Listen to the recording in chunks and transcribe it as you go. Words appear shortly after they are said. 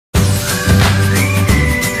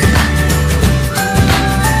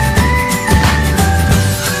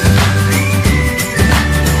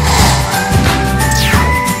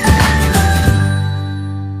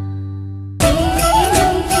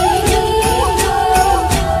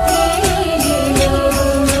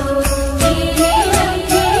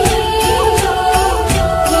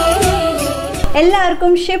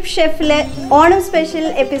എല്ലാവർക്കും ഷെഫിലെ ഓണം സ്പെഷ്യൽ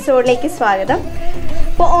എപ്പിസോഡിലേക്ക് സ്വാഗതം.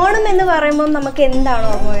 അപ്പോൾ ഓണം എന്ന് പറയുമ്പോൾ നമുക്ക് എന്താണ്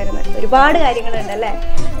ഓർമ്മ വരുന്നത്? ഒരുപാട് കാര്യങ്ങളുണ്ട് അല്ലേ.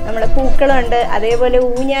 നമ്മുടെ പൂക്കളുണ്ട്, അതേപോലെ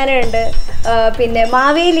ഊഞ്ഞാലുണ്ട്, പിന്നെ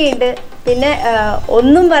മാവേലിയുണ്ട്, പിന്നെ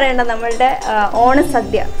ഒന്നും പറയണ്ട നമ്മളുടെ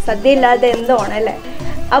ഓണസദ്യ. സദ്യ ഇല്ലാതെ എന്ത് ഓണം അല്ലേ.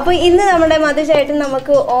 അപ്പോൾ ഇന്ന് നമ്മുടെ മധുചേട്ടൻ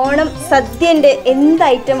നമുക്ക് ഓണം സദ്യൻ്റെ എന്ത്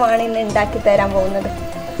ഐറ്റമാണ് ഇന്ന് ഉണ്ടാക്കി തരാൻ പോകുന്നത്?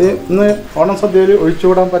 ഇന്ന് ഓണം സദ്യയിൽ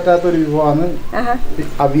ഒഴിച്ചുകൂടാൻ പറ്റാത്ത ഒരു വിഭവമാണ്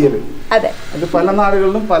അവിയൽ. അതെ, അത് പല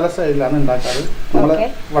നാടുകളിലും പല സ്റ്റൈലിലാണ് ഉണ്ടാക്കാറ്. നമ്മള്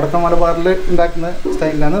വടക്കൻ മലബാറിൽ ഉണ്ടാക്കുന്ന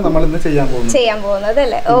സ്റ്റൈലിലാണ് നമ്മൾ ഇന്ന് ചെയ്യാൻ പോകുന്നത്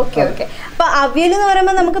അല്ലേ. ഓക്കെ. അപ്പൊ അവിയൽ എന്ന്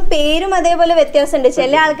പറയുമ്പോൾ നമുക്ക് പേരും അതേപോലെ വ്യത്യാസമുണ്ട്.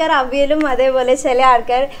 ചില ആൾക്കാർ അവിയലും അതേപോലെ ചില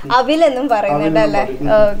ആൾക്കാർ അവിലെന്നും പറയുന്നുണ്ട് അല്ലേ.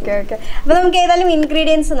 ഓക്കെ. അപ്പൊ നമുക്ക് ഏതായാലും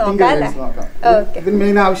ഇൻഗ്രീഡിയൻസ് നോക്കാം അല്ലേ. ഇതിന്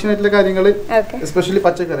മെയിൻ ആവശ്യമായിട്ടുള്ള കാര്യങ്ങൾ എസ്പെഷ്യലി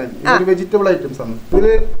പച്ചക്കറി, വെജിറ്റബിൾ ഐറ്റംസ് ആണ്.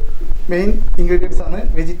 ഇതില് മെയിൻ ഇൻഗ്രീഡിയൻസ് ആണ്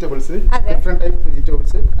വെജിറ്റബിൾസ്, ഡിഫറെന്റ് ടൈപ്പ്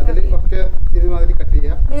വെജിറ്റബിൾസ്. അതിൽ ഒക്കെ ഇതുമാതിരി കട്ട്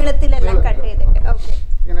ചെയ്യാം,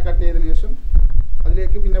 ഇങ്ങനെ കട്ട് ചെയ്തതിനു ശേഷം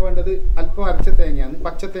അതിലേക്ക് പിന്നെ വേണ്ടത് അല്പം അരച്ച തേങ്ങയാണ്.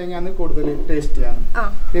 പച്ച തേങ്ങയാണ് കൂടുതൽ ടേസ്റ്റിയാണ്.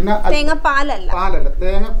 പിന്നെ പാലല്ല,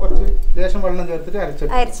 തേങ്ങ കുറച്ച് ലേശം വെള്ളം ചേർത്തിട്ട്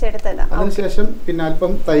അരച്ചെടുത്തത്. അതിനുശേഷം പിന്നെ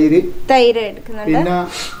അല്പം തൈര്, പിന്നെ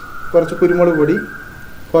കുറച്ച് കുരുമുളക് പൊടി,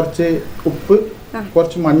 കുറച്ച് ഉപ്പ്,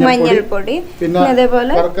 കുറച്ച് മഞ്ഞൾപ്പൊടി, പിന്നെ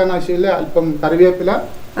വറക്കാൻ ആവശ്യമില്ല അല്പം കറിവേപ്പില,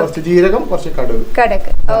 കുറച്ച് ജീരകം, കുറച്ച്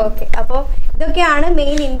കടുക്. ഓക്കെ, അപ്പോൾ ഇതൊക്കെയാണ്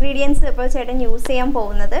മെയിൻ ഇൻഗ്രീഡിയൻസ് ഇപ്പോൾ ചേട്ടൻ യൂസ് ചെയ്യാൻ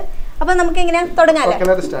പോകുന്നത്. അപ്പോൾ നമുക്ക് എങ്ങനെ തുടങ്ങാം?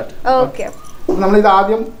 ഓക്കെ, നമ്മളിത്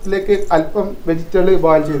ആദ്യം ഇതിലേക്ക് അല്പം വെജിറ്റബിൾ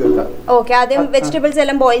ബോയിൽ ചെയ്തെടുക്കാം. ഓക്കെ, ആദ്യം വെജിറ്റബിൾസ്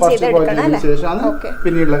എല്ലാം ബോയിൽ ചെയ്തെടുക്കണം അല്ലേ. ശേഷമാണ്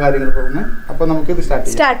പിന്നീടുള്ള കാര്യങ്ങൾ പോകുന്നത്. അപ്പോൾ നമുക്ക് ഇത്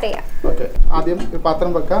സ്റ്റാർട്ട് ചെയ്യാം. ഓക്കെ, ആദ്യം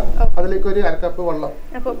പാത്രം വെക്കാം, അതിലേക്ക് ഒരു അരക്കപ്പ് വെള്ളം,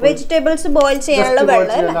 വെജിറ്റബിൾസ് ബോയിൽ ചെയ്യാനുള്ള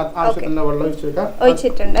ആവശ്യത്തിനുള്ള വെള്ളം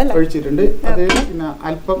ഒഴിച്ചിട്ടുണ്ട്. അത് പിന്നെ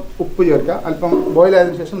അല്പം ഉപ്പ് ചേർക്കാം. അല്പം ബോയിൽ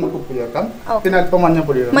ആയതിനു ശേഷം നമുക്ക് ഉപ്പ് ചേർക്കാം. പിന്നെ അല്പം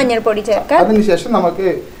മഞ്ഞൾപ്പൊടി ചേർക്കാം. അതിനുശേഷം നമുക്ക്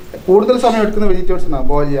കൂടുതൽ സമയം എടുക്കുന്ന വെജിറ്റബിൾസ്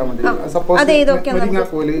ബോയിൽ ചെയ്യാൻ വേണ്ടി. സപ്പോസ്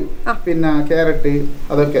മുരിങ്ങാക്കോല്, പിന്നെ ക്യാരറ്റ്,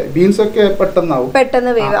 അതൊക്കെ ബീൻസ് ഒക്കെ പെട്ടെന്നാവും.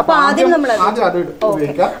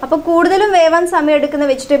 അപ്പൊ കൂടുതലും വേവാൻ സമയം എടുക്കുന്ന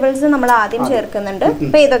വെജിറ്റബിൾസ് നമ്മൾ ആദ്യം ചേർക്കുന്നുണ്ട്.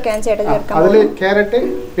 ഏതൊക്കെയാണ് ചേട്ടൻ ചേർക്കുന്നത്? അതില് ക്യാരറ്റ്,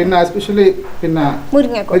 പിന്നെ എസ്പെഷ്യലി പിന്നെ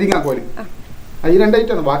മുരിങ്ങാക്കോല്, ഈ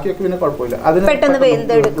രണ്ടായിട്ടാണ്. ബാക്കിയൊക്കെ പിന്നെ കുഴപ്പമില്ല, അതിന് പെട്ടെന്ന്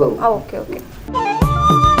വെന്തെടുക്കും. ഓക്കെ.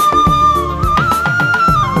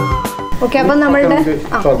 അപ്പൊ നമ്മളുടെ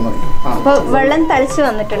അപ്പൊ വെള്ളം തളിച്ച്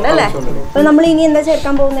വന്നിട്ടുണ്ട് അല്ലേ. അപ്പൊ നമ്മൾ ഇനി എന്താ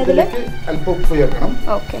ചേർക്കാൻ പോകുന്നത്? അല്പം ഉപ്പ് ചേർക്കണം.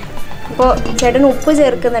 ഓക്കെ, അപ്പോൾ ചേട്ടൻ ഉപ്പ്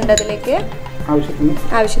ചേർക്കുന്നുണ്ട് അതിലേക്ക്,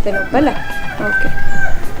 ആവശ്യത്തിന് ഉപ്പ് അല്ലേ. ഓക്കെ,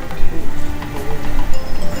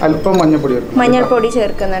 അല്പം മഞ്ഞൾപ്പൊടി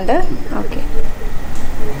ചേർക്കുന്നുണ്ട്. ഓക്കെ,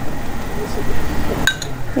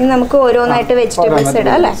 ഇനി നമുക്ക് ഓരോന്നായിട്ട് വെജിറ്റബിൾസ്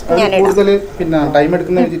ഇടാം അല്ലേ. കൂടുതൽ പിന്നെ ടൈം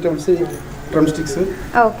എടുക്കുന്ന വെജിറ്റബിൾസ് ഡ്രം സ്റ്റിക്സ്.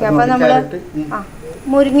 ഓക്കെ, അപ്പൊ നമ്മള്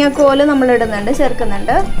മുരിങ്ങക്കോല് നമ്മൾ ഇടുന്നുണ്ട്,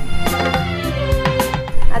 ചേർക്കുന്നുണ്ട്.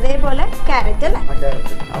 അതേപോലെ ക്യാരറ്റ് അല്ലേ.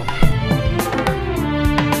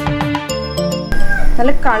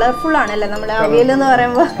 നല്ല കളർഫുൾ ആണല്ലേ നമ്മുടെ അവിയൽ എന്ന്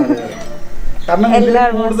പറയുമ്പോൾ.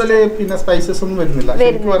 കൂടുതൽ പിന്നെ സ്പൈസസ് ഒന്നും വരുന്നില്ല.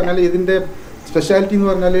 ശരിക്കും പറഞ്ഞാൽ ഇതിന്റെ സ്പെഷ്യാലിറ്റി എന്ന്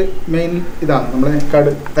പറഞ്ഞാൽ മെയിൻ ഇതാണ്, നമ്മളെ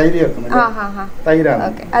തൈര് ചേർക്കുന്നത്.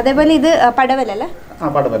 തൈരാണ്. അതേപോലെ ഇത് പടവലല്ലേ.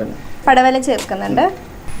 പടവല ചേർക്കുന്നുണ്ട്.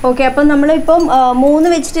 ഓക്കെ, അപ്പം നമ്മളിപ്പം 3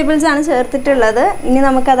 വെജിറ്റബിൾസ് ആണ് ചേർത്തിട്ടുള്ളത്. ഇനി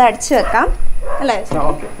നമുക്കത് അടച്ചു വെക്കാം അല്ലേ.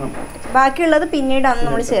 ബാക്കിയുള്ളത് പിന്നീടാണ്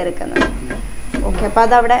നമ്മൾ ചേർക്കുന്നത്. ഓക്കെ, അപ്പം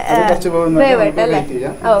അതവിടെ വേവട്ടെ അല്ലേ.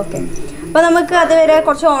 ഓക്കെ, അപ്പം നമുക്ക് അതുവരെ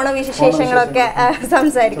കുറച്ച് ഓണവിശേഷങ്ങളൊക്കെ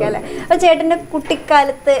സംസാരിക്കാം അല്ലേ. അപ്പോൾ ചേട്ടൻ്റെ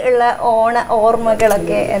കുട്ടിക്കാലത്ത് ഉള്ള ഓണ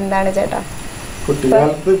ഓർമ്മകളൊക്കെ എന്താണ് ചേട്ടാ?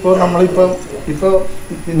 കുട്ടിക്കാലത്ത് ഇപ്പോൾ നമ്മളിപ്പോൾ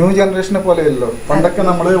ന്യൂ ജനറേഷനെ പോലെയല്ലോ. പണ്ടൊക്കെ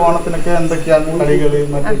നമ്മൾ ഓണത്തിനൊക്കെ എന്തൊക്കെയാണ് കളികള്,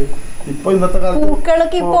 മറ്റേ ഇപ്പൊ ഇന്നത്തെ കാലത്ത്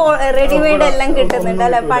പൂക്കളൊക്കെ ഇപ്പൊ റെഡിമെയ്ഡ് എല്ലാം കിട്ടുന്നുണ്ട്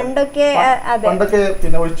അല്ലെ. പണ്ടൊക്കെ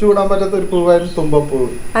പിന്നെ ഒഴിച്ചുകൂടാൻ പറ്റാത്ത ഒരു പൂവായിരുന്നു തുമ്പപ്പൂവ്.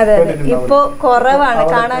 അതെ, ഇപ്പൊ കുറവാണ്,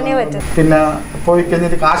 കാണാനേ പറ്റും. പിന്നെ പോയി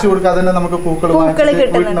കഴിഞ്ഞിട്ട് കാശ് കൊടുക്കാതെ തന്നെ നമുക്ക് പൂക്കൾ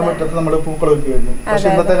കിട്ടുന്നുണ്ട്. മുറ്റത്ത് നമ്മള് പൂക്കൾ വെക്കുമായിരുന്നു. പക്ഷെ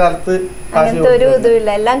ഇന്നത്തെ കാലത്ത് അങ്ങനത്തെ ഒരു ഇതുമില്ല,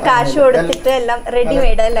 എല്ലാം കാശ് കൊടുത്തിട്ട് എല്ലാം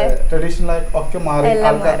റെഡിമെയ്ഡ് അല്ലേ. ട്രഡീഷണൽ ഒക്കെ മാറി,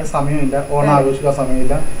 ആൾക്കാർക്ക് സമയമില്ല, ഓണം ആഘോഷിക്കാൻ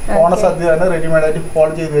സമയമില്ല. ഓണസദ്യ തന്നെ റെഡിമെയ്ഡ് ആയിട്ട് കോൾ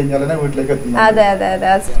ചെയ്ത് കഴിഞ്ഞാൽ തന്നെ വീട്ടിലേക്ക് എത്തുന്നു. അതെ.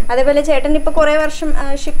 അതേപോലെ ചേട്ടൻ ഇപ്പൊ കുറെ വർഷം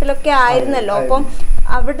ഷിപ്പിലൊക്കെ ആയിരുന്നല്ലോ. അപ്പം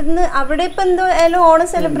അവിടെ ഇപ്പൊ എന്തായാലും ഓണം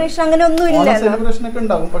സെലിബ്രേഷൻ അങ്ങനെ ഒന്നും ഇല്ല. സെലിബ്രേഷൻ ഒക്കെ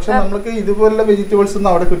ഉണ്ടാവും, പക്ഷെ നമുക്ക് ഇതുപോലുള്ള വെജിറ്റബിൾസ്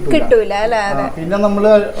ഒന്നും അവിടെ കിട്ടൂല അല്ലെ. പിന്നെ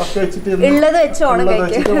നമ്മള് ഒക്കെ വെച്ചിട്ട് ഉള്ളത് വെച്ച് ഓണം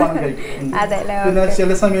കഴിക്കും. പിന്നെ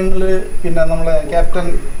ചില സമയങ്ങളില് പിന്നെ നമ്മളെ ക്യാപ്റ്റൻ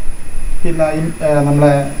പിന്നെ നമ്മളെ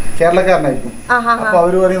കേരളക്കാരനായിരിക്കും. അപ്പൊ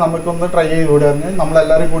അവര് പറയും നമുക്കൊന്ന് ട്രൈ ചെയ്തുകൂടെ.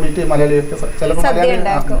 നമ്മളെല്ലാരും കൂടിയിട്ട് മലയാളിയൊക്കെ ചിലപ്പോൾ സദ്യ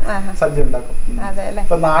ഉണ്ടാക്കും.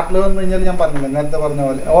 ഇപ്പൊ നാട്ടില് വന്നു കഴിഞ്ഞാൽ ഞാൻ പറഞ്ഞില്ല, നേരത്തെ പറഞ്ഞ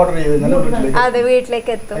പോലെ ഓർഡർ ചെയ്ത് കഴിഞ്ഞാൽ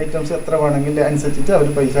വീട്ടിലേക്ക് എത്തും. ഐറ്റംസ് എത്ര വേണമെങ്കിൽ അനുസരിച്ചിട്ട് അവർ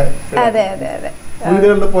പൈസ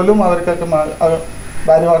വീടുകളിൽ പോലും അവർക്കൊക്കെ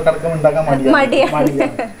മടിയാണ്.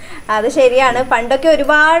 അത് ശരിയാണ്. പണ്ടൊക്കെ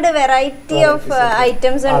ഒരുപാട് വെറൈറ്റി ഓഫ്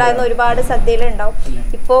ഐറ്റംസ് ഉണ്ടായിരുന്നു, ഒരുപാട് സദ്യയിലുണ്ടാവും.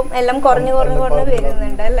 ഇപ്പൊ എല്ലാം കുറഞ്ഞു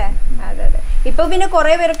വരുന്നുണ്ട് അല്ലേ? അതെ അതെ. ഇപ്പൊ പിന്നെ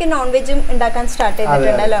കുറെ പേരൊക്കെ നോൺ വെജും ഉണ്ടാക്കാൻ സ്റ്റാർട്ട്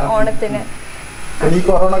ചെയ്തിട്ടുണ്ടല്ലോ ഓണത്തിന്. ഈ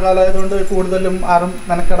കൊറോണ കാലമായതുകൊണ്ട് കൂടുതലും ആരും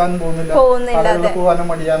മെനക്കെടാൻ പോകുന്നില്ല.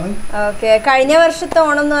 ഓക്കെ. കഴിഞ്ഞ വർഷത്തെ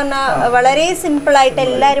ഓണം എന്ന് പറഞ്ഞാൽ വളരെ സിമ്പിൾ ആയിട്ട്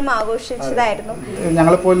എല്ലാരും ആഘോഷിച്ചതായിരുന്നു.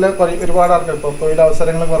 ഞങ്ങളെപ്പോലെ ഒരുപാട് ആൾക്കാർ ഇപ്പൊ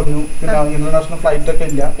തൊഴിലവസരങ്ങൾ കുറഞ്ഞു, പിന്നെ ഇന്റർനാഷണൽ ഫ്ലൈറ്റ് ഒക്കെ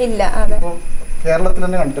ഇല്ല. കേരളത്തിൽ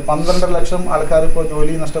തന്നെ കണ്ടിട്ട് 12 ലക്ഷം ആൾക്കാർ ഇപ്പോൾ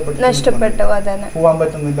ജോലി നഷ്ടപ്പെട്ടു, പോകാൻ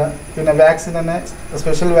പറ്റുന്നില്ല. പിന്നെ വാക്സിൻ തന്നെ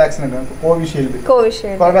സ്പെഷ്യൽ വാക്സിൻ ഉണ്ട്,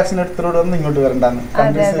 കോവാക്സിൻ എടുത്തതോടൊന്നും ഇങ്ങോട്ട് വരണ്ടാന്ന്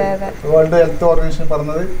വേൾഡ് ഹെൽത്ത് ഓർഗനൈസേഷൻ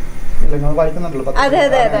പറഞ്ഞത്.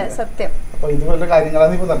 അപ്പൊ ഇതുപോലുള്ള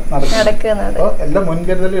കാര്യങ്ങളാണ് ഇപ്പൊ നടക്കുന്നത്. അപ്പൊ എല്ലാം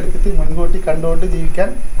മുൻകരുതൽ എടുത്തിട്ട് മുൻകൂട്ടി കണ്ടുകൊണ്ട് ജീവിക്കാൻ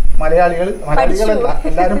മലയാളികളല്ല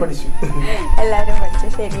എല്ലാരും പഠിച്ചു.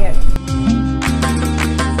 ശരിയാണ്.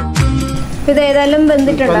 ഇത് ഏതായാലും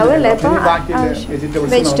വെന്തിട്ടുണ്ടാവും അല്ലേ? അപ്പൊ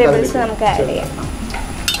വെജിറ്റബിൾസ് നമുക്ക് ആഡ് ചെയ്യാം.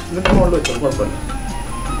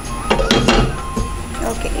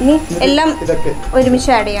 ഓക്കെ. ഇനി എല്ലാം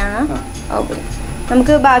ഒരുമിച്ച് ആഡ് ചെയ്യണം. ഓക്കെ.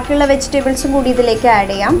 നമുക്ക് ബാക്കിയുള്ള വെജിറ്റബിൾസും കൂടി ഇതിലേക്ക്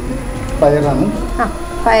ആഡ് ചെയ്യാം.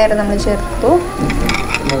 പയർ നമ്മൾ ചേർത്തു.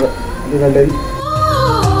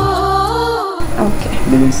 ഓക്കെ.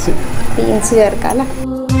 ബീൻസ് ചേർക്കാം അല്ലേ?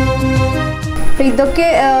 അപ്പൊ ഇതൊക്കെ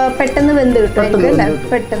പെട്ടെന്ന് വെന്ത് കിട്ടും അല്ലേ?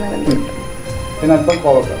 പെട്ടെന്ന് വെന്ത് കിട്ടും.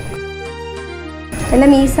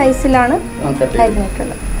 എല്ലാം ഈ സൈസിലാണ്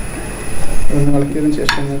അരിഞ്ഞിട്ടുള്ളത്.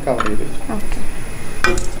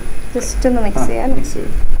 ജസ്റ്റ് ഒന്ന് മിക്സ് ചെയ്യാം.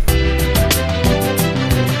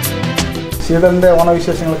 എന്റെ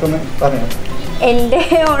ഓണവിശേഷങ്ങളൊക്കെ ഒന്ന് പറയാം. എൻ്റെ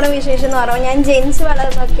ഓണവിശേഷം എന്ന് പറയുമ്പോൾ ഞാൻ ജനിച്ച്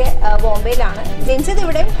വളർന്നതൊക്കെ ബോംബെയിലാണ്. ജനിച്ചത്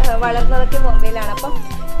ഇവിടെ, വളർന്നതൊക്കെ ബോംബെയിലാണ്. അപ്പം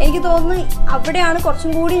എനിക്ക് തോന്നുന്നു അവിടെയാണ്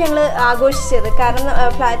കുറച്ചും കൂടി ഞങ്ങൾ ആഘോഷിച്ചത്. കാരണം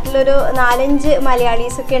ഫ്ലാറ്റിലൊരു 4-5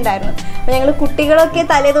 മലയാളീസൊക്കെ ഉണ്ടായിരുന്നു. അപ്പോൾ ഞങ്ങൾ കുട്ടികളൊക്കെ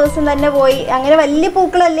തലേ ദിവസം തന്നെ പോയി, അങ്ങനെ വലിയ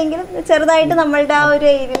പൂക്കളല്ലെങ്കിലും ചെറുതായിട്ട് നമ്മളുടെ ആ ഒരു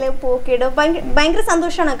ഏരിയയിൽ പൂക്കിയിടും. ഭയങ്കര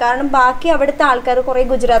സന്തോഷമാണ്. കാരണം ബാക്കി അവിടുത്തെ ആൾക്കാർ കുറേ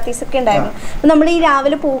ഗുജറാത്തീസൊക്കെ ഉണ്ടായിരുന്നു. അപ്പോൾ നമ്മൾ ഈ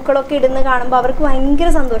രാവിലെ പൂക്കളൊക്കെ ഇടുന്ന കാണുമ്പോൾ അവർക്ക്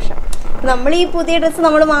ഭയങ്കര സന്തോഷം. നമ്മൾ ഈ പുതിയ ഡ്രസ്സ്,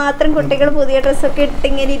 നമ്മൾ മാത്രം കുട്ടികൾ പുതിയ ഡ്രസ്സൊക്കെ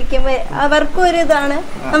ഇട്ടിങ്ങനെ ഇരിക്കുമ്പോൾ അവർക്കും ഒരു ഇതാണ്,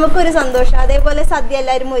 നമുക്കൊരു സന്തോഷം. അതേപോലെ സദ്യ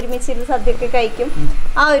എല്ലാവരും ഒരുമിച്ചിരുന്ന് സദ്യയൊക്കെ കഴിക്കും.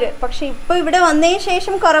 പക്ഷെ ഇപ്പോൾ ഇവിടെ വന്നതിന്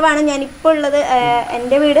ശേഷം കുറവാണ്. ഞാനിപ്പോൾ ഉള്ളത്,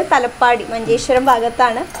 എൻ്റെ വീട് തലപ്പാടി മഞ്ചേശ്വരം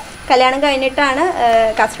ഭാഗത്താണ്. കല്യാണം കഴിഞ്ഞിട്ടാണ്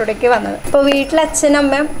കാസർഗോഡേക്ക് വന്നത്. ഇപ്പോൾ വീട്ടിൽ അച്ഛനും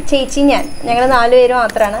അമ്മയും ചേച്ചി ഞങ്ങൾ 4 പേര്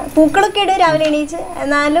മാത്രമാണ്. പൂക്കളൊക്കെ ഇടും രാവിലെ എണീച്ച്.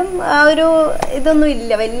 എന്നാലും ആ ഒരു ഇതൊന്നും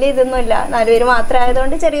ഇല്ല, വലിയ ഇതൊന്നും ഇല്ല. 4 പേര്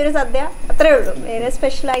മാത്രമായതുകൊണ്ട് ചെറിയൊരു സദ്യ അത്രേ ഉള്ളൂ. വേറെ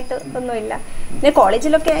സ്പെഷ്യലായിട്ട് ഒന്നുമില്ല. പിന്നെ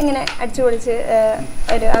കോളേജിലൊക്കെ ഇങ്ങനെ അടിച്ചു പൊളിച്ച്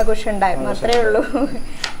ഒരു ആഘോഷം ഉണ്ടായിരുന്നു, അത്രേ ഉള്ളൂ.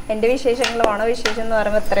 എൻ്റെ വിശേഷങ്ങൾ, ഓണവിശേഷം എന്ന്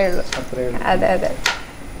പറയുമ്പോൾ അത്രേ ഉള്ളൂ. അതെ അതെ.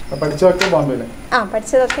 പഠിച്ചതൊക്കെ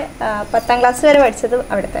 10ാം ക്ലാസ് വരെ പഠിച്ചത്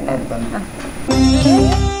അവിടെ തന്നെ.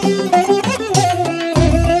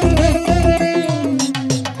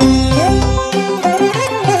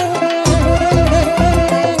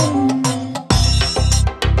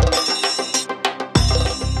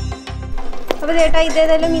 അപ്പോൾ ചേട്ടാ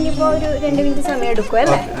ഇതേതായാലും ഇനിയിപ്പോൾ ഒരു 2 മിനിറ്റ് സമയം എടുക്കും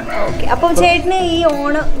അല്ലേ? ഓക്കെ. അപ്പം ചേട്ടന് ഈ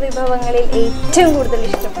ഓണ വിഭവങ്ങളിൽ ഏറ്റവും കൂടുതൽ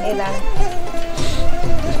ഇഷ്ടം ഏതാണ്?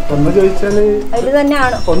 ഒന്ന് ചോദിച്ചാല്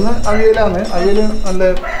തന്നെയാണോ? ഒന്ന് അവിയലാണ്. അവിയല്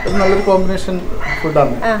നല്ലൊരു കോമ്പിനേഷൻ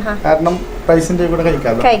ഫുഡാണ്. കാരണം റൈസിന്റെ കൂടെ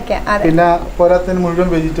കഴിക്കാം. പിന്നെ പോരാത്തതിന് മുഴുവൻ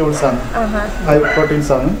വെജിറ്റബിൾസ് ആണ്, ഹൈ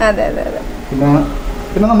പ്രോട്ടീൻസ് ആണ്.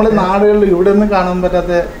 പിന്നെ നമ്മള് നാടുകളിൽ ഇവിടെ നിന്ന് കാണാൻ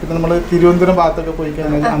പറ്റാത്ത, പിന്നെ നമ്മള് തിരുവനന്തപുരം ഭാഗത്തൊക്കെ പോയി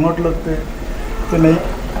കഴിഞ്ഞാൽ അങ്ങോട്ടുള്ളൊക്കെ പിന്നെ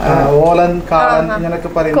ഓലൻ, കാളൻ ഇങ്ങനെയൊക്കെ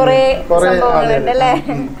പറയുന്നത്.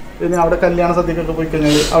 പിന്നെ അവിടെ കല്യാണ സദ്യക്കൊക്കെ പോയി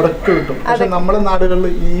കഴിഞ്ഞാൽ അവിടെ ഒക്കെ കിട്ടും. പക്ഷെ നമ്മുടെ നാടുകളിൽ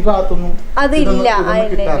ഈ ഭാഗത്തൊന്നും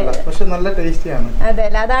കിട്ടാറില്ല. പക്ഷെ നല്ല ടേസ്റ്റിയാണ്, അത്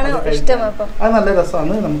നല്ല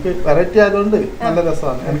രസമാണ്. നമുക്ക് വെറൈറ്റി ആയതുകൊണ്ട് നല്ല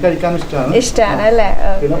രസമാണ്, എനിക്ക് കഴിക്കാൻ ഇഷ്ടമാണ്.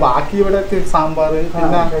 പിന്നെ ബാക്കി ഇവിടെ സാമ്പാർ,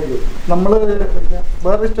 പിന്നെ നമ്മള്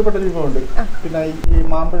വേറെ ഇഷ്ടപ്പെട്ട വിഭവമുണ്ട്. പിന്നെ ഈ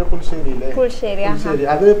മാമ്പഴ പുളിശ്ശേരി,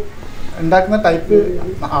 അത് ഉണ്ടാക്കുന്ന ടൈപ്പ്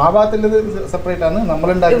ആ ഭാഗത്തുള്ളത് സെപ്പറേറ്റ് ആണ്, നമ്മൾ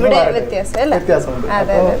വ്യത്യാസമുണ്ട്.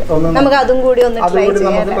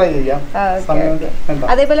 ട്രൈ ചെയ്യാം.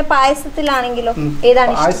 അതേപോലെ പായസത്തിലാണെങ്കിലോ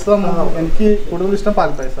പായസം എനിക്ക് കൂടുതൽ ഇഷ്ടം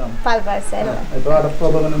പാൽപ്പായസമാണ്. ഇപ്പൊ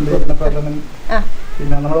അടപ്രഥമനുണ്ട്,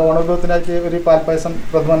 പിന്നെ നമ്മൾ ഓണവിഭവത്തിനാക്കി ഒരു പാൽപ്പായസം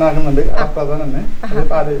പ്രഥമനാകുന്നുണ്ട്. അടപ്രഥമൻ തന്നെ,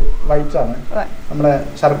 അത് വൈറ്റ് ആണ്, നമ്മുടെ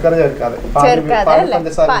ശർക്കര ചേർക്കാതെ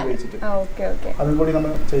പഞ്ചസാര ഉപയോഗിച്ചിട്ട് അതും കൂടി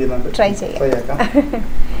നമ്മൾ ചെയ്യുന്നുണ്ട്. ട്രൈ ആക്കാം.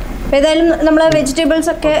 ഏതായാലും നമ്മളെ വെജിറ്റബിൾസ്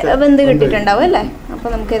ഒക്കെ വെന്ത് കിട്ടിയിട്ടുണ്ടാവും അല്ലേ? അപ്പോൾ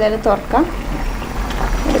നമുക്ക് ഏതായാലും തുറക്കാം.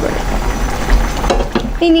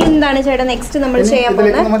 ഇനി എന്താണ് ചേട്ടാ നെക്സ്റ്റ് നമ്മൾ ചെയ്യാൻ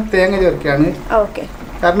പോകുന്നത്? തേങ്ങ ചേർക്കുകയാണ്. ഓക്കെ.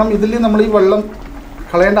 കാരണം ഇതിൽ നമ്മൾ ഈ വെള്ളം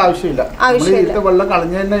കളയേണ്ട ആവശ്യമില്ല. വെള്ളം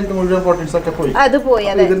കളഞ്ഞതിന്റെ മുഴുവൻ പ്രോട്ടീൻസ് ഒക്കെ പോയി.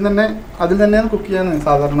 അതിൽ തന്നെയാണ് കുക്ക് ചെയ്യാൻ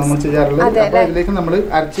സാധാരണ നമ്മൾ ചെയ്യാറുള്ളത്. അപ്പൊ അതിലേക്ക് നമ്മൾ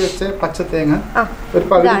അരച്ച് വെച്ച പച്ച തേങ്ങ ഒരു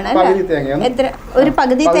പകുതി തേങ്ങയാണ്, ഒരു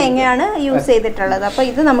പകുതി തേങ്ങയാണ് യൂസ് ചെയ്തിട്ടുള്ളത്. അപ്പൊ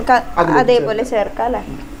ഇത് നമുക്ക് അതേപോലെ ചേർക്കാം അല്ലേ.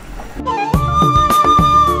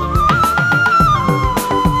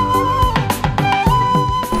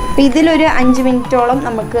 ഇതിലൊരു 5 മിനിറ്റോളം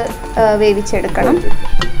നമുക്ക് വേവിച്ചെടുക്കണം.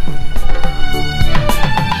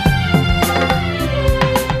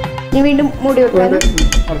 ഇനി വീണ്ടും മൂടി വെക്കാം.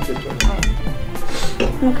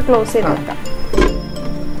 നമുക്ക് ക്ലോസ് ചെയ്ത് വെക്കാം.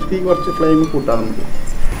 തീ കുറച്ച് ഫ്ലെയിം കൂട്ടാം നമുക്ക്.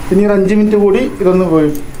 ഇനി 5 മിനിറ്റ് കൂടി ഇതൊന്ന്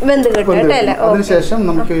വെന്ത് കിട്ടട്ടെ. അതിനുശേഷം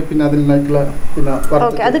നമുക്ക് പിന്നെ അതിലേക്കുള്ള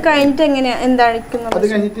അത് കഴിഞ്ഞിട്ട് അത്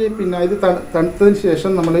കഴിഞ്ഞിട്ട് പിന്നെ ഇത് തണുത്തതിന്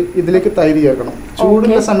ശേഷം നമ്മൾ ഇതിലേക്ക് തൈര് ചേർക്കണം.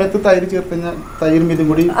 ചൂടുള്ള സമയത്ത് തൈര് ചേർത്ത് കഴിഞ്ഞാൽ തൈരും ഇതും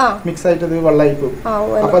കൂടി മിക്സ് ആയിട്ട് അത് വെള്ളമായി പോകും.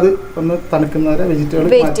 അപ്പൊ അത് ഒന്ന് തണുക്കുന്നവരെ വെജിറ്റബിൾ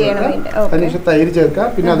അതിനുശേഷം തൈര് ചേർക്കാം.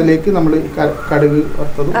 പിന്നെ അതിലേക്ക് നമ്മൾ കടുക്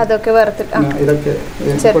വറുത്തതും ഇതൊക്കെ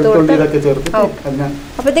ഇതൊക്കെ ചേർത്ത്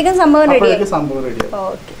അപ്പോഴത്തേക്കും സംഭവം റെഡിയായി.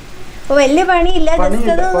 വലിയ പണിയില്ല,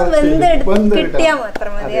 കിട്ടിയാൽ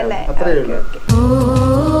മാത്രം മതി അല്ലേ.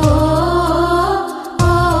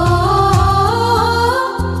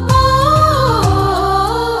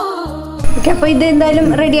 അപ്പൊ ഇത് എന്തായാലും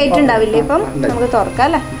റെഡി ആയിട്ടുണ്ടാവില്ലേ? ഇപ്പം നമുക്ക് തുറക്കാം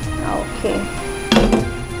അല്ലേ. ഓക്കെ,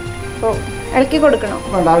 ഇളക്കി കൊടുക്കണോ?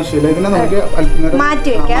 മാറ്റി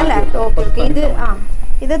വെക്കാം അല്ലേ. Okay okay. ഇത്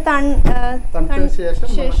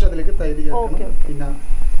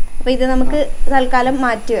അപ്പൊ ഇത് നമുക്ക് തൽക്കാലം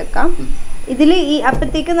മാറ്റി വെക്കാം. ഇതിൽ ഈ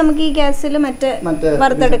അപ്പത്തേക്ക് നമുക്ക് ഈ ഗ്യാസിൽ മറ്റേ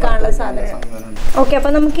വറുത്തെടുക്കാനുള്ള സാധനം. ഓക്കെ, അപ്പൊ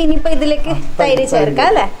നമുക്ക് ഇനിയിപ്പോ ഇതിലേക്ക് തൈര് ചേർക്കാം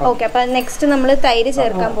അല്ലേ. ഓക്കെ, അപ്പൊ നെക്സ്റ്റ് നമ്മൾ തൈര്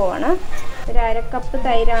ചേർക്കാൻ പോവാണ്. ഒരു 1/2 കപ്പ്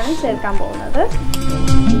തൈരാണ് ചേർക്കാൻ പോകുന്നത്.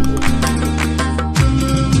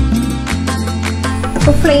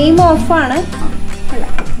 അപ്പൊ ഫ്ലെയിം ഓഫാണ് അല്ല.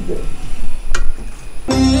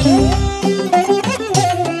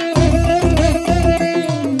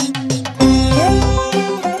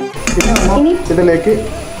 ഇതിലേക്ക്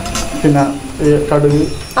പിന്നെ കടുക്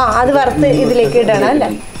അത് വറുത്ത് ഇതിലേക്ക് ഇടണം അല്ലേ.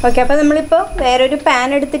 ഓക്കെ, അപ്പൊ നമ്മളിപ്പോ വേറൊരു പാൻ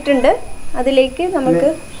എടുത്തിട്ടുണ്ട്. അതിലേക്ക് നമുക്ക്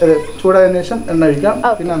ചൂടായതിനു ശേഷം എണ്ണ ഒഴിക്കാം.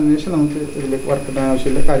 പിന്നെ അതിനുശേഷം നമുക്ക് ഇതിലേക്ക് വറുത്തിടാൻ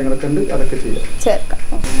ആവശ്യമില്ല കാര്യങ്ങളൊക്കെ ഉണ്ട്, അതൊക്കെ ചേർക്കാം.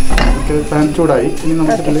 പാൻ ചൂടായി. ഇനി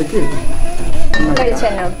നമുക്ക് ഇതിലേക്ക്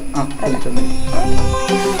വെളിച്ചെണ്ണ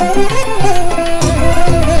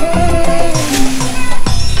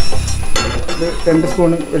 2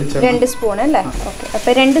 സ്പൂൺ വെളിച്ചെണ്ണ. 2 സ്പൂൺ അല്ലേ. ഓക്കെ, അപ്പൊ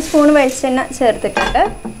 2 സ്പൂൺ വെളിച്ചെണ്ണ ചേർത്തിട്ടുണ്ട്.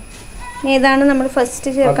 ഏതാണ് നമ്മൾ ഫസ്റ്റ്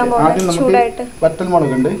ചേർക്കാൻ പോകുന്നത്? ചൂടായിട്ട്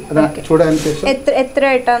വറ്റൽമുളക് ഉണ്ട്. ചൂടായതിനു ശേഷം എത്ര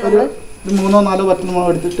ആയിട്ടാണ്? 3-4 വറ്റൽമുളക്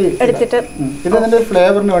എടുത്തിട്ട് ഇത് അതിന്റെ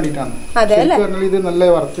ഫ്ലേവറിന് വേണ്ടിയിട്ടാണ്. ഇത് നല്ല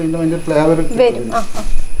വറുത്തതിന്റെ ഫ്ലേവർ വരും,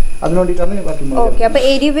 അതിന് വേണ്ടിയിട്ടാണ് വറ്റൽമുളക്. ഓക്കെ, അപ്പൊ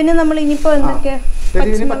എരിവിന് നമ്മൾ ഇനിയിപ്പോ എന്തൊക്കെയാ?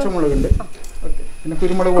 പച്ചമുളക് ഉണ്ട്, പിന്നെ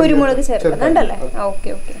കുരുമുളക് ചേർക്കുന്നുണ്ടല്ലേ. Okay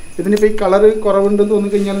okay. ഇതിനിപ്പോ ഈ കളർ കുറവുണ്ടെന്ന് തോന്നി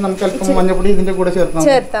കഴിഞ്ഞാൽ നമുക്ക് അല്പം മഞ്ഞപ്പൊടി ഇതിന്റെ കൂടെ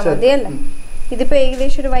ചേർത്താൽ മതി അല്ലേ. ഇതിപ്പോ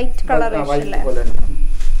ഏകദേശം ഒരു വൈറ്റ് കളർ.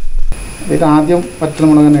 ഇത് ആദ്യം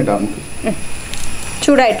പച്ചമുളക് തന്നെ ഇടാം നമുക്ക്.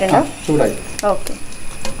 ചൂടായിട്ടുണ്ടോ? ചൂടായി. ഓക്കെ,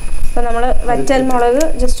 അപ്പൊ നമ്മള് വറ്റൽ മുളക്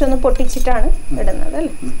ജസ്റ്റ് ഒന്ന് പൊട്ടിച്ചിട്ടാണ് ഇടുന്നത്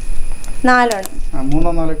അല്ലേ. 4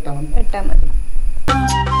 3-4 ഇട്ടാൽ മതി.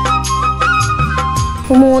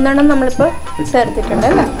 3 നമ്മളിപ്പോ ചേർത്തിട്ടുണ്ട്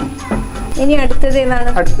അല്ലേ. ഇനി അടുത്തത്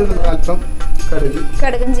ഏതാണ്?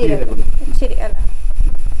 കടുകും ജീരകം. ശരി അല്ല,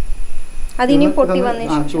 അതിനി പൊട്ടി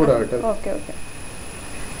വന്നിട്ട് ഓക്കെ ഓക്കെ.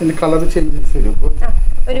 കളർ ചേഞ്ച്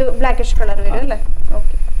ഒരു ബ്ലാക്കിഷ് കളർ വരും അല്ലേ.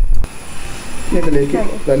 ഓക്കെ, ഇതിലേക്ക്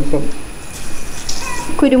അല്പം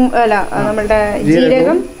നമ്മളുടെ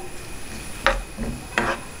ജീരകം,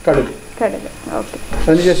 കടുക്. ഓക്കെ,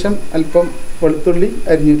 അതിനുശേഷം അല്പം വെളുത്തുള്ളി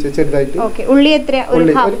അരിഞ്ഞു ചെറുതായിട്ട്. ഓക്കെ, ഉള്ളി എത്ര?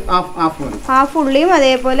 ഹാഫ് ഉള്ളിയും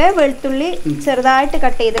അതേപോലെ വെളുത്തുള്ളി ചെറുതായിട്ട്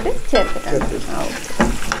കട്ട് ചെയ്തിട്ട് ചേർത്തിട്ടുണ്ട്.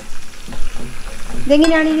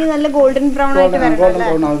 ഇതെങ്ങനെയാണ് ഇനി നല്ല ഗോൾഡൻ ബ്രൗൺ ആയിട്ട് വരണം? ഗോൾഡൻ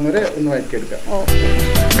ബ്രൗൺ ആവുന്നവരെ ഒന്ന് വഴറ്റിയെടുക്കാം.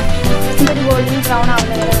 ഇതൊരു ഗോൾഡൻ ബ്രൗൺ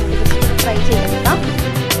ആവുന്നവരെ നമുക്ക് ഫ്രൈ ചെയ്തെടുക്കാം.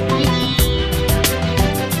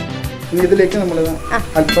 ഇനി ഇതിലേക്ക് നമ്മൾ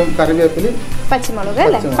അല്പം കറിവേപ്പില, പച്ചമുളക്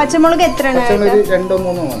അല്ലേ. പച്ചമുളക് എത്ര?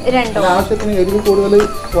 2-3 ആവശ്യത്തിന് എരിവ് കൂടുതൽ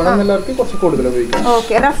വേണമെന്നുള്ളവർക്ക് കുറച്ച് കൂടുതൽ ഉപയോഗിക്കാം.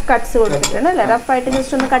 ഓക്കെ, റഫ് കട്ട്സ് കൊടുത്തിട്ടുണ്ട് അല്ലേ. റഫായിട്ട്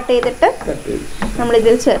ജസ്റ്റ് ഒന്ന് കട്ട് ചെയ്തിട്ട് നമ്മൾ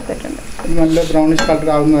ഇതിൽ ചേർത്തിട്ടുണ്ട്. നല്ല ബ്രൗണിഷ് കളർ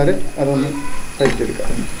ആവുന്നവരെ അതൊന്ന് വഴറ്റിയെടുക്കാം.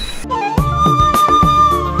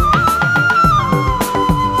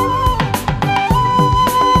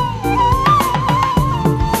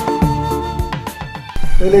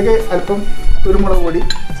 ഇതിലേക്ക് അല്പം കുരുമുളക് പൊടി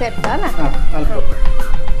ചേർക്കാം.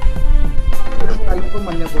 അല്പം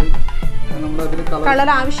മഞ്ഞൾപ്പൊടി. കളർ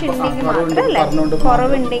ആവശ്യമുണ്ടെങ്കിൽ മാത്രം അല്ലേ,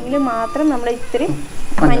 കുറവുണ്ടെങ്കിൽ മാത്രം നമ്മൾ ഇത്തിരി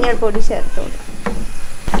മഞ്ഞൾപ്പൊടി ചേർത്ത് കൊടുക്കും.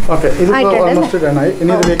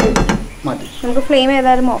 നമുക്ക് ഫ്ലെയിം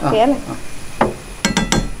ഏതായാലും ഓക്കെ അല്ലേ.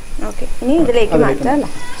 ഓക്കെ, ഇനി ഇതിലേക്ക് മാറ്റാം അല്ലേ?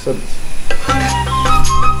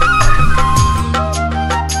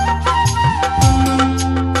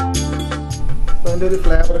 ഒരു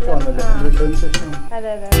ഫ്ലേവർ ഒക്കെ വന്നല്ലേ ഇട്ടതിന് ശേഷം. അതെ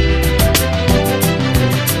അതെ.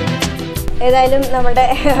 ഏതായാലും നമ്മുടെ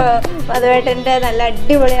മധുവേട്ടൻ്റെ നല്ല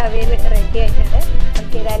അടിപൊളി അവിയൽ റെഡി ആയിട്ടുണ്ട്.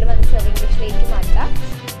 നമുക്ക് ഏതായാലും അത് സെർവിംഗ് ഡിഷിലേക്ക് മാറ്റാം.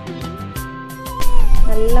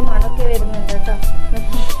 നല്ല മണമൊക്കെ വരുന്നുണ്ട് കേട്ടോ.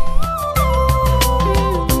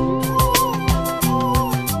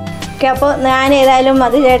 ഓക്കെ, അപ്പോൾ ഞാൻ ഏതായാലും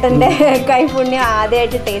മധുചേട്ടൻ്റെ കൈപുണ്യം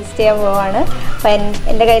ആദ്യമായിട്ട് ടേസ്റ്റ് ചെയ്യാൻ പോവാണ്. അപ്പം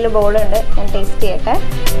എൻ്റെ കയ്യിൽ ബോളുണ്ട്, ഞാൻ ടേസ്റ്റ് ചെയ്യട്ടെ.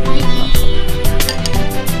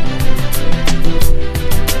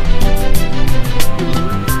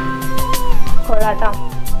 കൊള്ളാട്ടോ,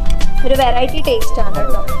 ഒരു വെറൈറ്റി ടേസ്റ്റ് ആണ്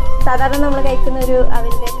കേട്ടോ. സാധാരണ നമ്മൾ കഴിക്കുന്ന ഒരു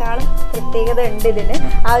അവിയലിനേക്കാളും പ്രത്യേകത ഉണ്ട് ഇതിന്.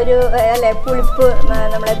 ആ ഒരു അല്ലേ പുളിപ്പ്,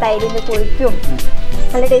 നമ്മുടെ തൈരിൻ്റെ പുളിപ്പും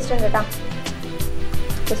നല്ല ടേസ്റ്റ് ഉണ്ട് കേട്ടോ.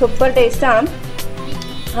 സൂപ്പർ ടേസ്റ്റാണ്.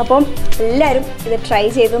 അപ്പം എല്ലാവരും ഇത് ട്രൈ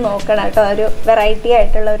ചെയ്ത് നോക്കണം കേട്ടോ. ഒരു വെറൈറ്റി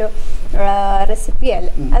ആയിട്ടുള്ള ഒരു റെസിപ്പി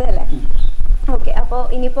അല്ലേ, അതല്ലേ? ഓക്കെ, അപ്പോൾ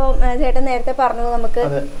ഇനിയിപ്പോൾ ചേട്ടൻ നേരത്തെ പറഞ്ഞു നമുക്ക്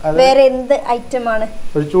വേറെ എന്ത് ഐറ്റം ആണ്?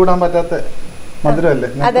 ചൂടാൻ പറ്റാത്ത മധുരമല്ലേ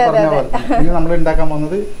നമ്മൾ ഉണ്ടാക്കാൻ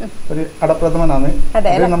പോകുന്നത് ഒരു അടപ്രഥമനാണ്.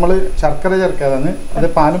 നമ്മൾ ശർക്കര ചേർക്കാതാണ്, അത്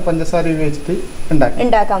പാലും പഞ്ചസാരയും ഉപയോഗിച്ചിട്ട്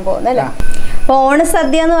ഉണ്ടാക്കാൻ പോകുന്നത് അല്ലേ? അപ്പോൾ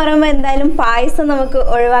ഓണസദ്യ എന്ന് പറയുമ്പോൾ എന്തായാലും പായസം നമുക്ക്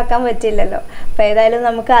ഒഴിവാക്കാൻ പറ്റില്ലല്ലോ. അപ്പോൾ ഏതായാലും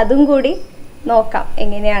നമുക്ക് അതും കൂടി നോക്കാം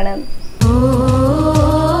എങ്ങനെയാണ്.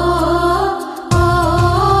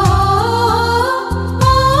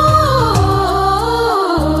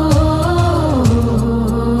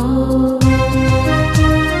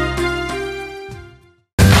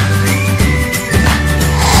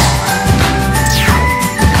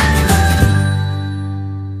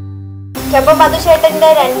 അപ്പോൾ മധുചേട്ടൻ്റെ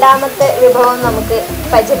രണ്ടാമത്തെ വിഭവം നമുക്ക്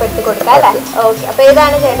പരിചയപ്പെടുത്തി കൊടുക്കാം അല്ലേ? ഓക്കെ, അപ്പോൾ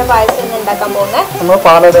ഏതാണ് ചേട്ടൻ പായസം ഉണ്ടാക്കാൻ പോകുന്നത്? നമ്മൾ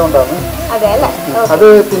പാലട കൊണ്ടാണ്. അതെ അല്ലേ? അത്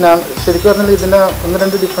പിന്നെ ശരിക്കും പറഞ്ഞാൽ ഇതിന്റെ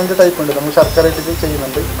 1-2 ഡിഫറെന്റ് ടൈപ്പ് ഉണ്ട്. നമ്മൾ ശർക്കര ഇട്ടിട്ട്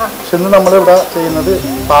ചെയ്യുന്നുണ്ട്, പക്ഷെ ഇന്ന് നമ്മളിവിടെ ചെയ്യുന്നത്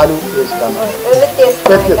പാലും ഉപയോഗിച്ചിട്ടാണ്.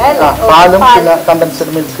 പാലും പിന്നെ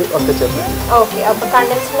കണ്ടൻസ്ഡ് മിൽക്ക് ഒക്കെ ചേർത്ത്. ഓക്കെ, അപ്പോൾ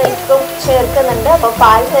കണ്ടൻസ്ഡ് മിൽക്കും ചേർക്കുന്നുണ്ട്. അപ്പോൾ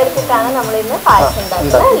പാൽ ചേർത്തിട്ടാണ് നമ്മൾ ഇന്ന് പായസം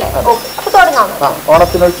ഉണ്ടാക്കുന്നത് അല്ലേ? ഓക്കെ, അപ്പോൾ തുടങ്ങാം.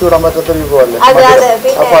 ഓണത്തിന് ഒഴിച്ചു വിടാൻ പറ്റാത്ത വിഭവമല്ലേ? അതെ അതെ,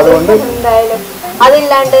 പിന്നെ എന്തായാലും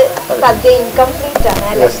അതില്ലാണ്ട് സദ്യ ഇൻകംപ്ലീറ്റ് ആണ്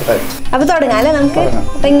അല്ലേ? അപ്പൊ തുടങ്ങാം അല്ലേ നമുക്ക്?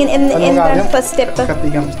 അപ്പൊ എന്താണ് ഫസ്റ്റ് സ്റ്റെപ്പ്?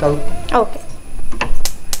 ഓക്കെ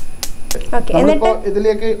ഓക്കെ, എന്നിട്ട്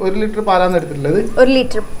ഇതിലേക്ക് 1 ലിറ്റർ പാലാണ് എടുത്തിട്ടുള്ളത്. 1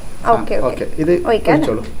 ലിറ്റർ. ഓക്കെ ഓക്കെ, ഇത് ഒഴിക്കാം.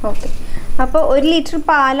 ഓക്കെ, അപ്പോൾ 1 ലിറ്റർ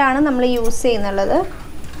പാലാണ് നമ്മൾ യൂസ് ചെയ്യുന്നുള്ളത്.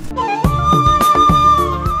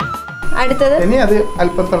 അടുത്തത് ഇനി അത്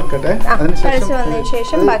അല്പം തിളക്കട്ടെ.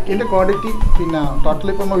 അതിനുശേഷം ഇതിന്റെ ക്വാണ്ടിറ്റി പിന്നെ ടോട്ടൽ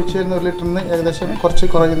ഇപ്പം ഒഴിച്ചു വരുന്ന 1 ലിറ്ററിന് ഏകദേശം കുറച്ച്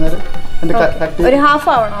കുറയുന്നത് ഒരു ഹാഫ്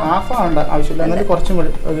ആവണം. ഹാഫ് ആവണ്ട ആവശ്യമില്ല, എന്നാലും കുറച്ചും കൂടി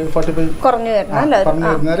ഒരു 45 കുറഞ്ഞു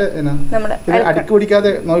വരുന്നവരെ അടുക്കി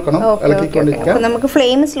പിടിക്കാതെ നോക്കണം, ഇളക്കിക്കൊണ്ടിരിക്കാം. നമുക്ക്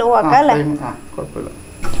ഫ്ലെയിം സ്ലോ ആക്കാം അല്ലേ? കുഴപ്പമില്ല.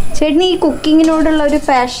 ചേട്ടന് ഈ കുക്കിങ്ങിനോടുള്ള ഒരു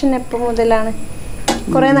പാഷൻ എപ്പോൾ മുതലാണ്?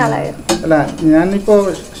 കുറെ നാളായോ? അല്ല, ഞാനിപ്പോ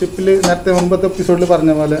ഷിപ്പിൽ നേരത്തെ മുമ്പത്തെ എപ്പിസോഡിൽ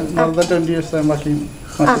പറഞ്ഞ പോലെ 20 years ബാക്കി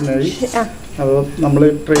മസിനായി. അപ്പോൾ നമ്മൾ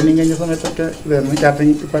ട്രെയിനിങ് കഴിഞ്ഞ സമയത്തൊക്കെ ഇതായിരുന്നു,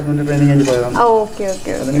 കാറ്ററിംഗ് ഡിപ്പാർട്ട്മെന്റ് ട്രെയിനിങ് കഴിഞ്ഞ് പോയതാണ്.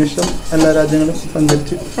 അതിനുശേഷം എല്ലാ രാജ്യങ്ങളും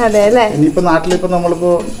സഞ്ചരിച്ച് ഇനിയിപ്പോ നാട്ടിലിപ്പോ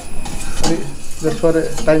നമ്മളിപ്പോ ജസ്റ്റ് ഫോർ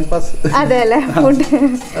ടൈം പാസ്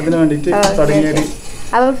അതിനു വേണ്ടിട്ട് തുടങ്ങിയൊരു.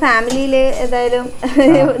 അപ്പൊ ഫാമിലിയില് ഏതായാലും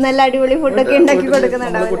നല്ല അടിപൊളി ഫുഡൊക്കെ ഉണ്ടാക്കി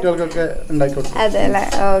കൊടുക്കുന്നുണ്ടാവും കുട്ടികൾക്കൊക്കെ ഉണ്ടാക്കി കൊടുക്കും. അതെ അല്ലേ?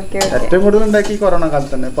 ഓക്കെ. ഏറ്റവും കൂടുതൽ ഉണ്ടാക്കി കൊറോണ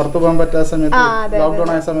കാലത്ത് തന്നെ, പുറത്തു പോകാൻ പറ്റാത്ത സമയത്ത്, ലോക്ക്ഡൌൺ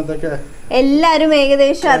ആയ സമയത്തൊക്കെ എല്ലാരും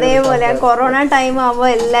ഏകദേശം അതേപോലെ കൊറോണ ടൈം ആവുമ്പോ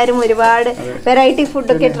എല്ലാരും ഒരുപാട് വെറൈറ്റി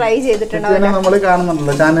ഫുഡൊക്കെ ട്രൈ ചെയ്തിട്ടുണ്ടാവും. നമ്മൾ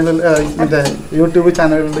കാണുന്നുണ്ടല്ലോ ചാനലിൽ, മറ്റേ യൂട്യൂബ്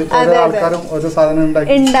ചാനലുകളിൽ ഓരോ ആൾക്കാരും ഓരോ സാധനം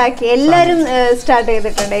ഉണ്ടാക്കി എല്ലാരും സ്റ്റാർട്ട്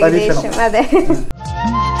ചെയ്തിട്ടുണ്ട് ഏകദേശം. അതെ.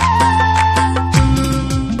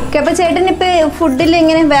 അപ്പൊ ചേട്ടൻ ഇപ്പൊ ഫുഡിൽ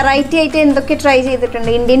ഇങ്ങനെ വെറൈറ്റി ആയിട്ട് എന്തൊക്കെ ട്രൈ ചെയ്തിട്ടുണ്ട്?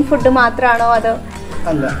 ഇന്ത്യൻ ഫുഡ് മാത്രമാണോ അതോ?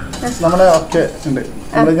 അല്ല, നമ്മളെ ഒക്കെ ഉണ്ട്.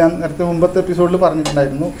 ഞാൻ നേരത്തെ മുമ്പത്തെ എപ്പിസോഡിൽ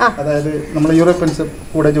പറഞ്ഞിട്ടുണ്ടായിരുന്നു, അതായത് നമ്മൾ യൂറോപ്യൻസ്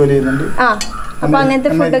കൂടെ ജോലി ചെയ്യുന്നുണ്ട്.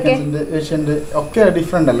 ഏഷ്യന്റെ ഒക്കെ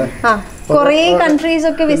ഡിഫറെന്റ് അല്ലേ? കൊറേ കൺട്രീസ്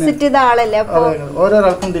ഒക്കെ വിസിറ്റ് ചെയ്ത ആളല്ലേ? അപ്പൊ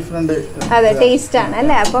ഓരോരാൾക്കും ഡിഫറെന്റ് ടേസ്റ്റ് ആണ്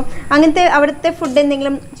അല്ലേ? അപ്പൊ അങ്ങനത്തെ അവിടുത്തെ ഫുഡ്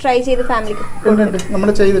എന്തെങ്കിലും ട്രൈ ചെയ്ത് ഫാമിലിക്ക് നമ്മൾ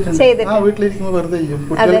ചെയ്തിട്ടുണ്ട്. വീട്ടിലിരിക്കുമ്പോൾ വെറുതെ ചെയ്യും.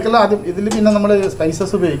 കുട്ടികൾക്കെല്ലാം ആദ്യം ഇതിൽ പിന്നെ നമ്മൾ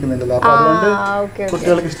സ്പൈസസ് ഉപയോഗിക്കുന്നില്ലല്ലോ, അപ്പൊ അതുകൊണ്ട്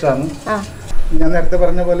കുട്ടികൾക്ക് ഇഷ്ടമാണ്. ഞാൻ നേരത്തെ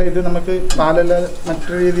പറഞ്ഞ പോലെ ഇത് നമുക്ക് പാലല്ല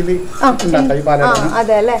മറ്റൊരു രീതിയിൽ ഉണ്ടാക്കാം. ഈ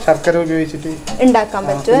പാലല്ല ശർക്കര ഉപയോഗിച്ചിട്ട് ഉണ്ടാക്കാൻ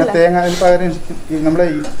പറ്റും. തേങ്ങ പകരം നമ്മുടെ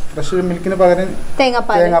ഫ്രഷ് മിൽക്കിന് പകരം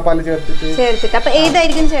തേങ്ങാപ്പാൽ ചേർത്തിട്ട്. അപ്പൊ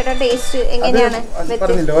ഏതായിരിക്കും ചേട്ടാ ടേസ്റ്റ്? എങ്ങനെയാണ്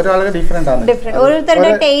പറഞ്ഞില്ല, ഒരാളുടെ ഡിഫറെന്റ് ആണ്,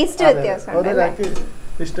 ഓരോരുത്തരുടെ ടേസ്റ്റ് വ്യത്യാസം. ഒരാൾക്ക്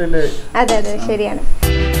ഇഷ്ടമില്ലേ? അതെ അതെ, ശരിയാണ്.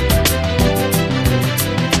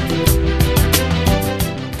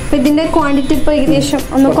 ഇപ്പൊ ഇതിന്റെ ക്വാണ്ടിറ്റി ഇപ്പോൾ ഏകദേശം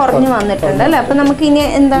ഒന്ന് കുറഞ്ഞു വന്നിട്ടുണ്ട് അല്ലേ? അപ്പോൾ നമുക്ക് ഇനി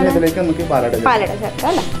എന്താണ് പാലട ചേർക്കാം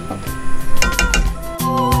അല്ലേ?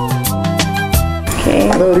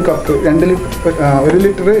 ഒരു കപ്പ് 1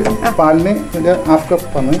 ലിറ്റർ പാലിന് ഹാഫ്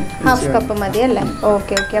കപ്പ് മതി അല്ലേ?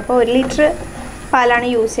 Okay okay. അപ്പോൾ 1 ലിറ്റർ പാലാണ്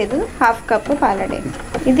യൂസ് ചെയ്തത്, ഹാഫ് കപ്പ് പാലട.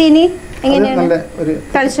 ഇതിനി എങ്ങനെയാണ്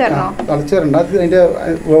തളിച്ചേരണോ? തളിച്ചേരണ്ട, അതിന്റെ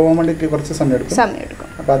വേവാൻ വേണ്ടിയിട്ട് കുറച്ച് സമയം എടുക്കും.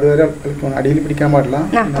 അപ്പൊ അതുവരെ അടിയിൽ പിടിക്കാൻ പാടില്ല.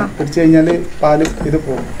 പിടിച്ചു കഴിഞ്ഞാല് പാല് ഇത്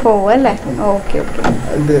പോവും അല്ലേ? Okay okay.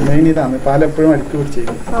 ഇത് മെയിൻ ഇതാണ്, പാൽ എപ്പോഴും അടുക്കി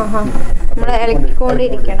പിടിച്ചിരിക്കും. നമ്മൾ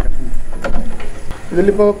ഇളക്കിക്കൊണ്ടിരിക്കണം.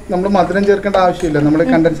 ഇതിലിപ്പോ നമ്മൾ മധുരം ചേർക്കേണ്ട ആവശ്യമില്ല, നമ്മൾ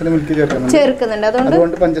കണ്ടൻസ്ഡ് മിൽക്ക് ചേർക്കുന്നുണ്ട്,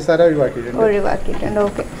 അതുകൊണ്ട് പഞ്ചസാര ഒഴിവാക്കിയിട്ടുണ്ട്.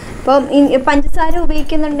 ഓക്കെ. അപ്പം പഞ്ചസാര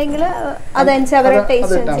ഉപയോഗിക്കുന്നുണ്ടെങ്കിൽ അതനുസരിച്ച് അവരുടെ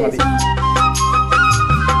ടേസ്റ്റ് അനുസരിച്ച്.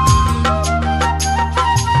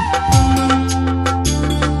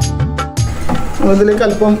 ഇതിലേക്ക്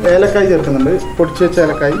അല്പം ഏലക്കായി ചേർക്കുന്നുണ്ട്, പൊടിച്ചു വെച്ച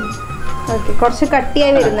ഏലക്കായി. ഓക്കെ, കുറച്ച്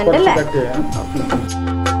കട്ടിയായി വരുന്നുണ്ട് അല്ലേ?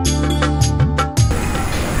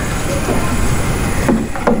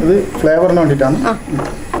 ഇത് ഫ്ലേവറിന് വേണ്ടിയിട്ടാണ്.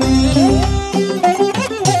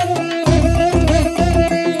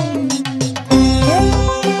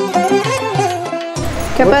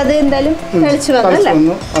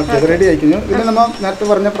 റെഡി ആയിക്കഴിഞ്ഞു. ഇതിൽ നമ്മൾ നേരത്തെ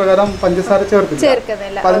പറഞ്ഞ പ്രകാരം പഞ്ചസാര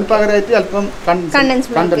ചേർക്കുന്നില്ല, അതിന് പകരമായിട്ട് അല്പം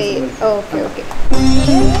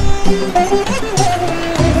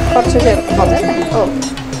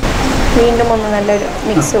വീണ്ടും ഒന്ന് നല്ലൊരു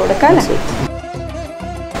മിക്സ് കൊടുക്കാം.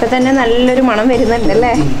 ഇപ്പൊ തന്നെ നല്ലൊരു മണം വരുന്നുണ്ട്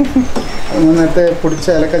അല്ലേ? നേരത്തെ പൊടിച്ച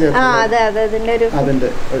ഏലക്ക ചേർത്ത്. അതെ അതെ, അതിന്റെ ഒരു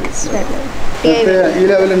ഈ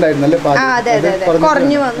ലെവൽ ഉണ്ടായിരുന്നല്ലേ? അതെ അതെ അതെ,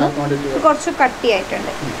 കുറഞ്ഞു വന്നു, കുറച്ച്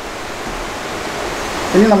കട്ടിയായിട്ടുണ്ട്.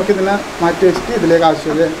 ഇനി നമുക്ക് ഇതിനെ മാറ്റി വെച്ചിട്ട് ഇതിലേക്ക്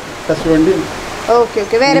ആവശ്യമുള്ള കശുവണ്ടി. ഓക്കെ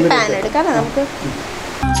ഓക്കെ, വേറെ പാൻ എടുക്കാം നമുക്ക്.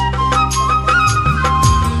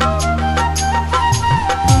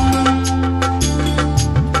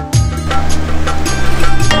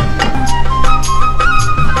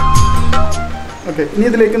 ഓക്കെ, ഇനി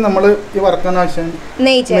ഇതിലേക്ക് നമ്മൾ ഈ വറുക്കാൻ ആവശ്യം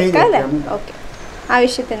നെയ്യ് ചേർക്കാം അല്ലേ? ഓക്കെ,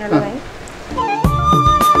 ആവശ്യത്തിനുള്ള നെയ്യ്.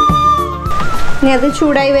 ഇനി അത്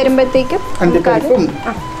ചൂടായി വരുമ്പോഴത്തേക്കും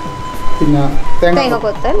പിന്നെ തേങ്ങ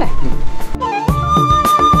കൊത്ത് അല്ലേ?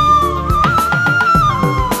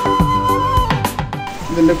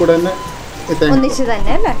 ഇതിന്റെ കൂടെ തന്നെ ഒന്നിച്ച്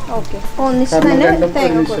തന്നെ അല്ലേ? ഓക്കെ, ഒന്നിച്ച് തന്നെ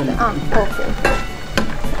തേങ്ങ കൊത്ത്. ഓക്കെ,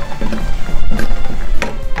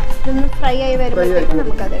 ഇതൊന്ന് ഫ്രൈ ആയി വരുമ്പോഴത്തേക്കും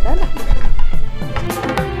നമുക്കത് ഇടാം അല്ലേ?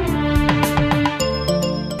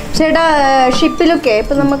 ചേട്ടാ, ഷിപ്പിലൊക്കെ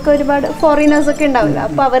ഇപ്പൊ നമുക്ക് ഒരുപാട് ഫോറിനേഴ്സ് ഒക്കെ ഉണ്ടാവില്ല,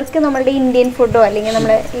 അപ്പൊ അവർക്ക് നമ്മളുടെ ഇന്ത്യൻ ഫുഡോ അല്ലെങ്കിൽ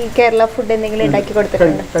നമ്മുടെ ഈ കേരള ഫുഡ് എന്തെങ്കിലും ഉണ്ടാക്കി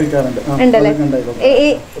കൊടുത്തിട്ടുണ്ട്? ഉണ്ടല്ലേ?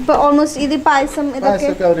 ഇപ്പൊ ഓൾമോസ്റ്റ് ഇത് പായസം ഇതൊക്കെ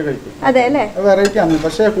അതെ അല്ലേ? വെറൈറ്റി ആണ്,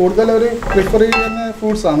 പക്ഷെ കൂടുതൽ അവർ പ്രിഫർ ചെയ്യുന്ന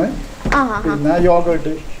ഫ്രൂട്ട്സ് ആണ്. പിന്നെ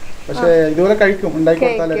യോഗട്ട്, പക്ഷെ ഇതുപോലെ കഴിക്കും, ഉണ്ടാക്കി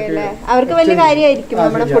കൊടുത്താൽ അവർക്ക് വലിയ കാര്യമായിരിക്കും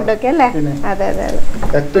നമ്മുടെ ഫുഡൊക്കെ അല്ലേ? അതെ അതെ അതെ.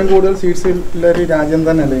 ഏറ്റവും കൂടുതൽ സ്വീറ്റ്സ് ഉള്ള ഒരു രാജ്യം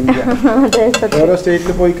തന്നെയല്ലേ ഇന്ത്യ. ഓരോ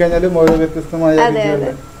സ്റ്റേറ്റിൽ പോയി കഴിഞ്ഞാലും ഓരോ വ്യത്യസ്തമായ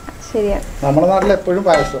നമ്മുടെ നാട്ടിൽ എപ്പോഴും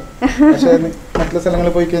പായസം, പക്ഷെ മറ്റുള്ള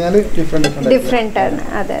സ്ഥലങ്ങളിൽ പോയി കഴിഞ്ഞാൽ ഡിഫറെന്റ് ആണ്.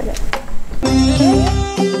 അതെ അതെ.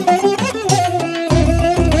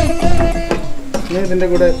 ഇതിന്റെ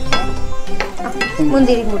കൂടെ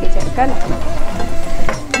മുന്തിരി കൂടി ചേർക്കാം.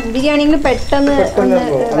 ബിരിയാണിയിൽ പെട്ടെന്ന്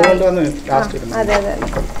അതെ അതെ.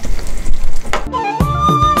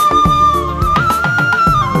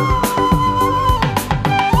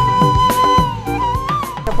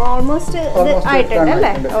 ഓൾമോസ്റ്റ് ഇത് ആയിട്ടുണ്ട് അല്ലേ?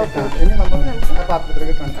 ഓക്കെ,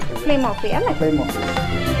 ഫ്ലെയിം ഓഫ് ചെയ്യാം അല്ലേ?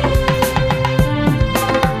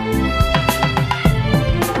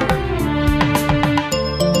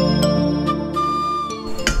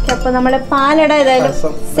 അപ്പൊ നമ്മള് പാലട ഏതായാലും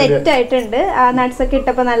സെറ്റ് ആയിട്ടുണ്ട്. ആ നട്ട്സ് ഒക്കെ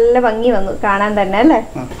ഇട്ടപ്പോ നല്ല ഭംഗി വന്നു കാണാൻ തന്നെ അല്ലേ?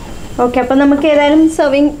 ഓക്കെ, അപ്പൊ നമുക്ക് ഏതായാലും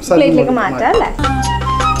സെർവിങ് പ്ലേറ്റിലേക്ക് മാറ്റാം അല്ലേ?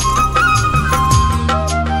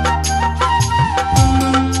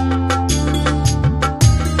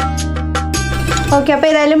 ഓക്കെ, അപ്പൊ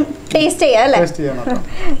ഏതായാലും ടേസ്റ്റ് ചെയ്യാം അല്ലേ?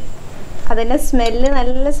 അതിന്റെ സ്മെല്ല്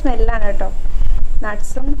നല്ല സ്മെല്ലാണ് കേട്ടോ.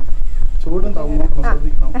 നട്ട്സും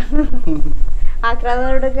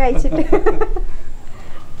ആക്രാന്തോടൊക്കെ കഴിച്ചിട്ട്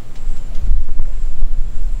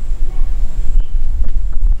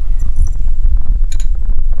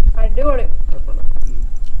അടിപൊളി,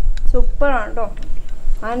 സൂപ്പറാണ് കേട്ടോ.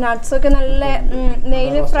 ആ നട്ട്സൊക്കെ നല്ല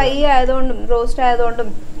നെയ്യിൽ ഫ്രൈ ആയതുകൊണ്ടും റോസ്റ്റ് ആയതുകൊണ്ടും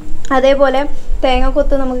അതേപോലെ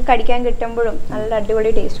തേങ്ങക്കൊത്ത് നമുക്ക് കടിക്കാൻ കിട്ടുമ്പോഴും നല്ല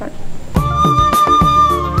അടിപൊളി ടേസ്റ്റാണ്.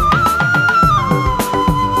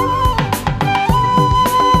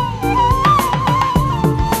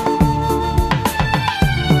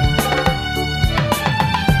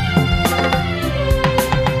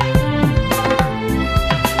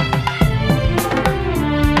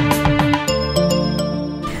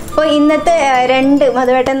 അപ്പോൾ ഇന്നത്തെ രണ്ട്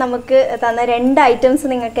മധുവേട്ടൻ നമുക്ക് തന്ന 2 ഐറ്റംസ്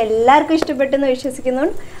നിങ്ങൾക്ക് എല്ലാവർക്കും ഇഷ്ടപ്പെട്ടെന്ന് വിശ്വസിക്കുന്നു.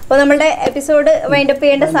 അപ്പോൾ നമ്മുടെ എപ്പിസോഡ് വൈൻഡപ്പ്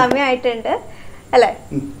ചെയ്യേണ്ട സമയമായിട്ടുണ്ട് അല്ലേ?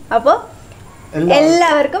 അപ്പോൾ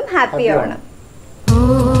എല്ലാവർക്കും ഹാപ്പി ഓണം.